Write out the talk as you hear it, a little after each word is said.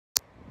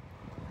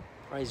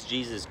Praise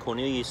Jesus.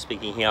 Cornelius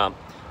speaking here.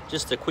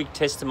 Just a quick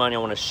testimony I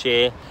want to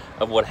share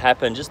of what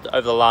happened just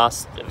over the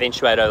last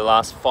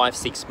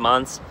 5-6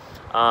 months.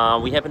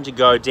 We happened to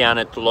go down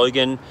at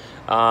Logan,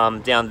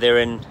 down there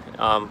in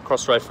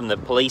crossroad from the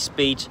police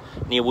beat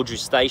near Woodrow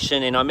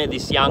Station, and I met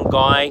this young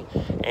guy,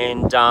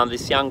 and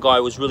this young guy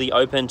was really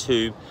open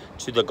to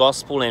the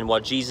gospel and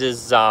what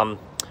Jesus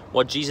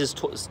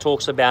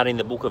talks about in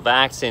the book of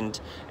Acts, and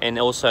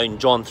also in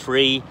John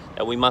 3,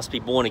 that we must be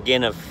born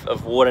again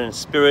of water and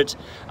spirit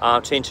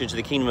to enter into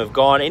the kingdom of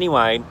God.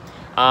 Anyway,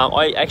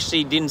 I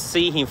actually didn't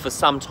see him for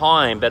some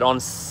time, but on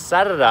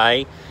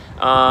Saturday,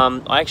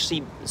 I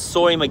actually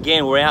saw him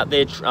again. We're out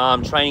there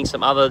training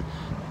some other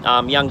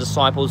young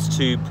disciples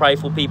to pray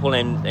for people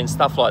and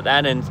stuff like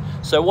that. And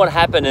so what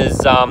happened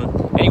is,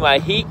 anyway,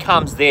 he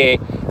comes there,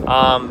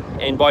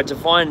 and by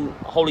divine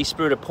Holy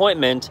Spirit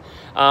appointment,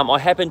 I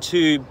happened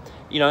to,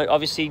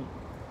 obviously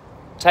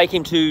take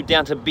him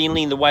down to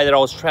Beenleigh in the way that I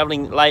was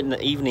traveling late in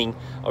the evening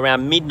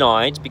around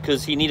midnight,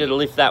 because he needed to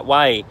lift that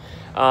way.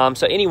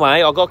 So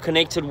anyway, I got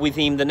connected with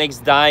him the next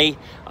day,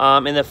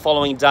 and the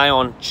following day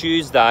on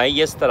Tuesday,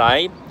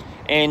 yesterday,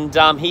 and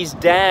his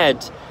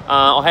dad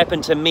I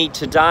happened to meet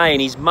today,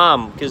 and his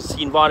mum, because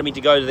he invited me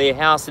to go to their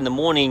house in the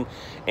morning.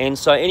 And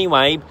so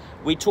anyway,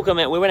 we took him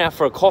out, we went out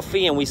for a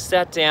coffee, and we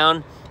sat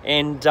down,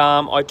 and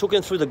I took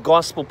him through the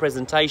gospel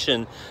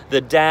presentation,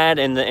 the dad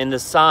and the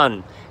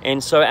son.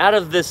 And so out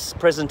of this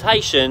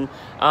presentation,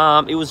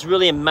 it was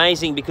really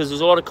amazing, because there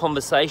was a lot of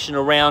conversation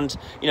around,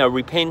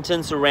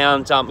 repentance,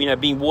 around,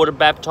 being water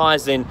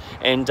baptized,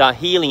 and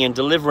healing and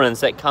deliverance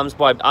that comes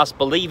by us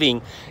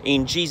believing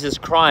in Jesus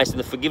Christ and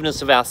the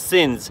forgiveness of our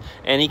sins,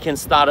 and he can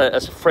start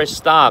a fresh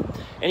start.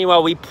 Anyway,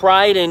 we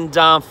prayed, and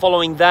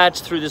following that,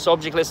 through this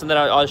object lesson that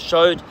I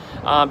showed,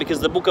 because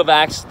the book of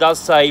Acts does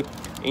say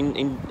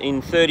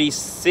in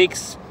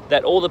 36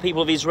 that all the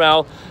people of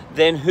Israel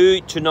then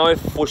who to know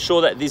for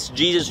sure that this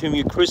Jesus whom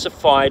you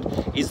crucified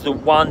is the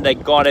one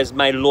that God has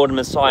made Lord and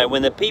Messiah.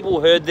 When the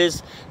people heard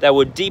this, they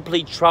were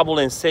deeply troubled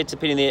and said to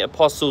Peter and the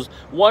apostles,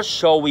 "What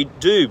shall we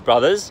do,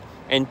 brothers?"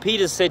 And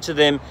Peter said to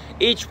them,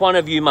 "Each one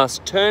of you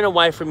must turn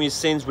away from your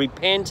sins,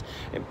 repent,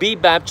 and be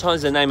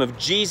baptized in the name of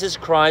Jesus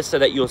Christ, so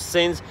that your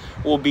sins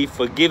will be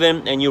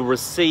forgiven and you'll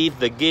receive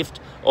the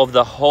gift of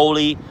the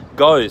Holy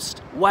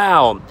Ghost."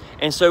 Wow.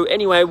 And so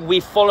anyway, we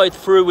followed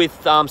through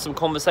with some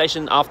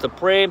conversation after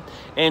prayer,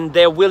 and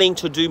they're willing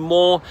to do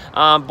more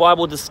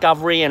Bible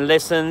discovery and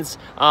lessons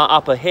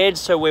up ahead.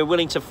 So we're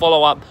willing to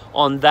follow up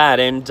on that.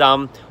 And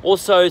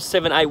also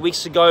 7-8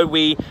 weeks ago,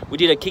 we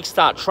did a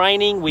kickstart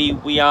training.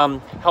 We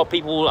helped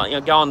people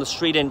go on the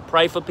street and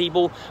pray for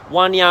people.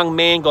 One young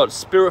man got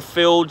spirit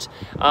filled,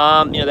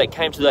 that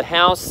came to the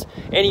house.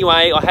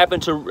 Anyway, I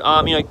happened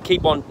to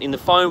keep on in the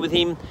phone with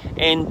him,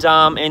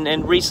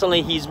 and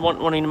recently he's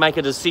wanting to make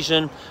a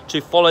decision to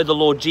follow the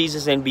Lord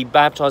Jesus and be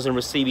baptized and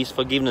receive his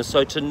forgiveness.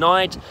 So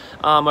tonight,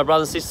 my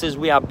brothers and sisters,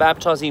 we are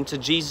baptizing him to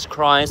Jesus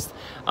Christ,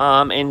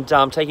 and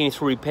taking him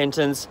through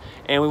repentance,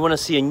 and we want to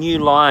see a new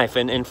life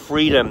and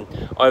freedom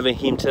over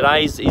him.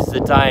 Today is the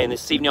day, and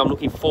this evening I'm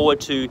looking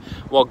forward to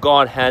what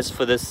God has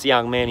for this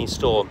young man in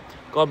store.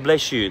 God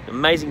bless you.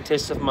 Amazing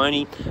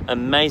testimony,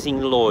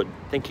 amazing Lord.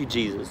 Thank you,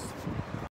 Jesus.